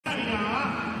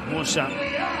Musa.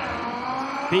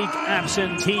 Big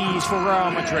absentees for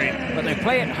Real Madrid, but they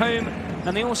play at home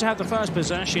and they also have the first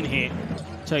possession here.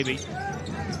 Toby.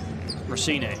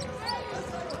 Brussino.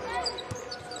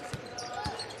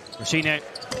 Brussino.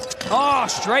 Oh,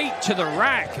 straight to the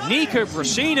rack. Nico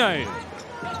Brussino.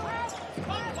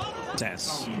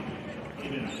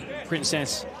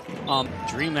 Princess on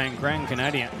Dreamland Gran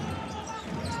Canaria.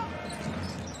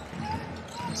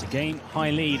 It's a game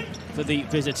high lead for the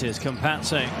visitors.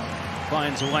 Campazzo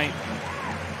finds a way.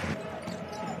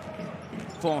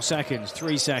 4 seconds,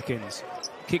 3 seconds.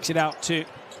 Kicks it out to...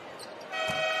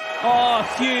 Oh,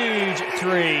 huge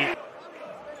three.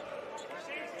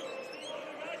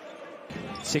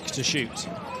 6 to shoot.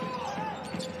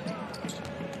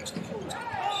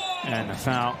 And a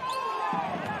foul.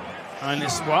 And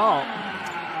it's, well,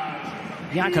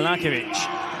 Jakalakovic.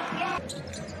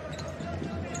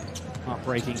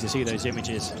 Heartbreaking to see those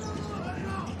images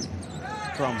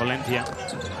from Valencia.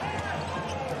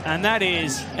 And that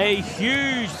is a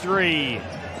huge three.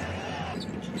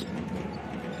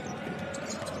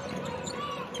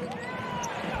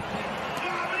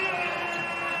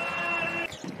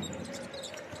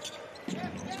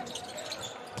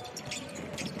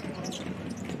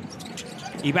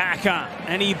 Ibaka,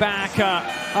 and Ibaka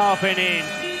up and in,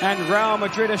 and Real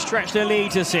Madrid have stretched the lead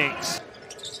to 6.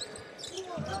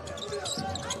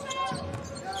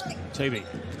 Toby,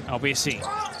 Albisi,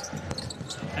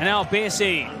 and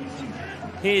Albisi,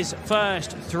 his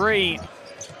first 3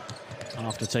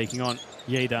 after taking on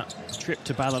Yeda. Trip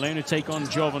to Badalona, take on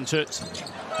Juventus,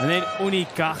 and then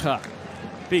Unicaja.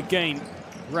 Big game,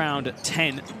 round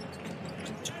 10.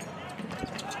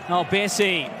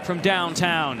 Albisi from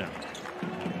downtown.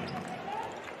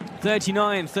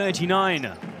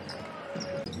 39-39.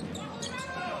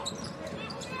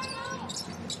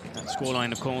 That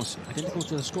scoreline, of course, identical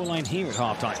to the scoreline here at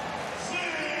halftime.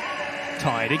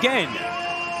 Tied again.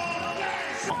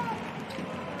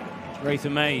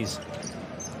 Rathan Mays.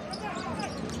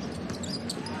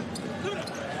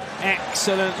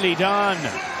 Excellently done.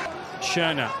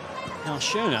 Schöner. Now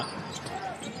Schöner,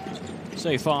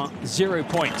 so far 0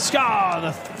 points. Scar,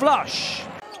 the flush.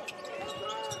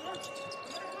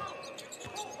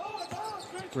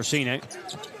 Brussino.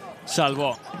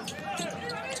 Salvo.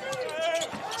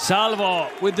 Salvo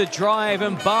with the drive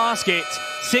and basket.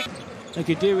 6. They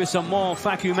could do with some more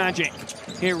Facu magic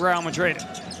here at Real Madrid.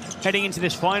 Heading into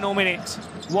this final minute.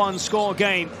 1-score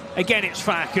game. Again, it's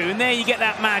Facu. And there you get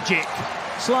that magic.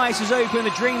 Slices open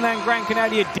the Dreamland Gran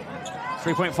Canaria.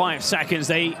 3.5 seconds.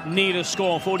 They need a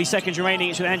score. 40 seconds remaining.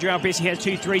 It's with Andrew Albisi. He has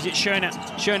 2 threes. It's Schöner.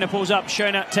 Schöner pulls up.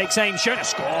 Schöner takes aim. Schöner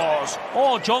scores.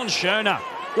 Oh, John Schöner.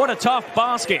 What a tough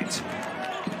basket.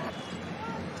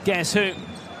 Guess who?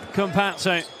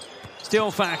 Campazzo. Still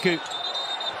Facu.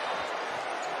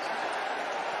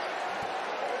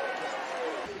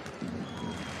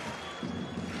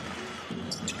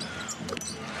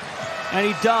 And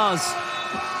he does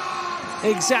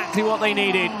exactly what they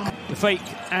needed. The fake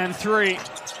and 3.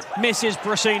 Misses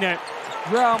Brussino.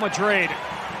 Real Madrid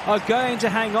are going to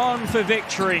hang on for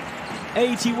victory.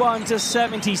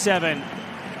 81-77.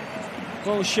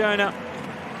 Well, Schöner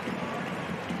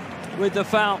with the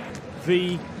foul.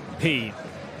 VP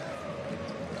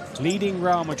leading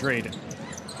Real Madrid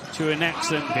to an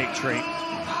excellent victory.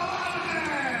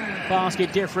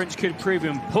 Basket difference could prove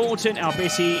important.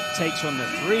 Albisi takes on the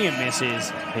 3 and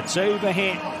misses. It's over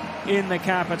here in the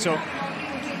capital.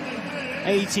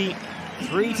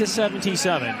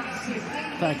 83-77.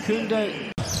 Facundo.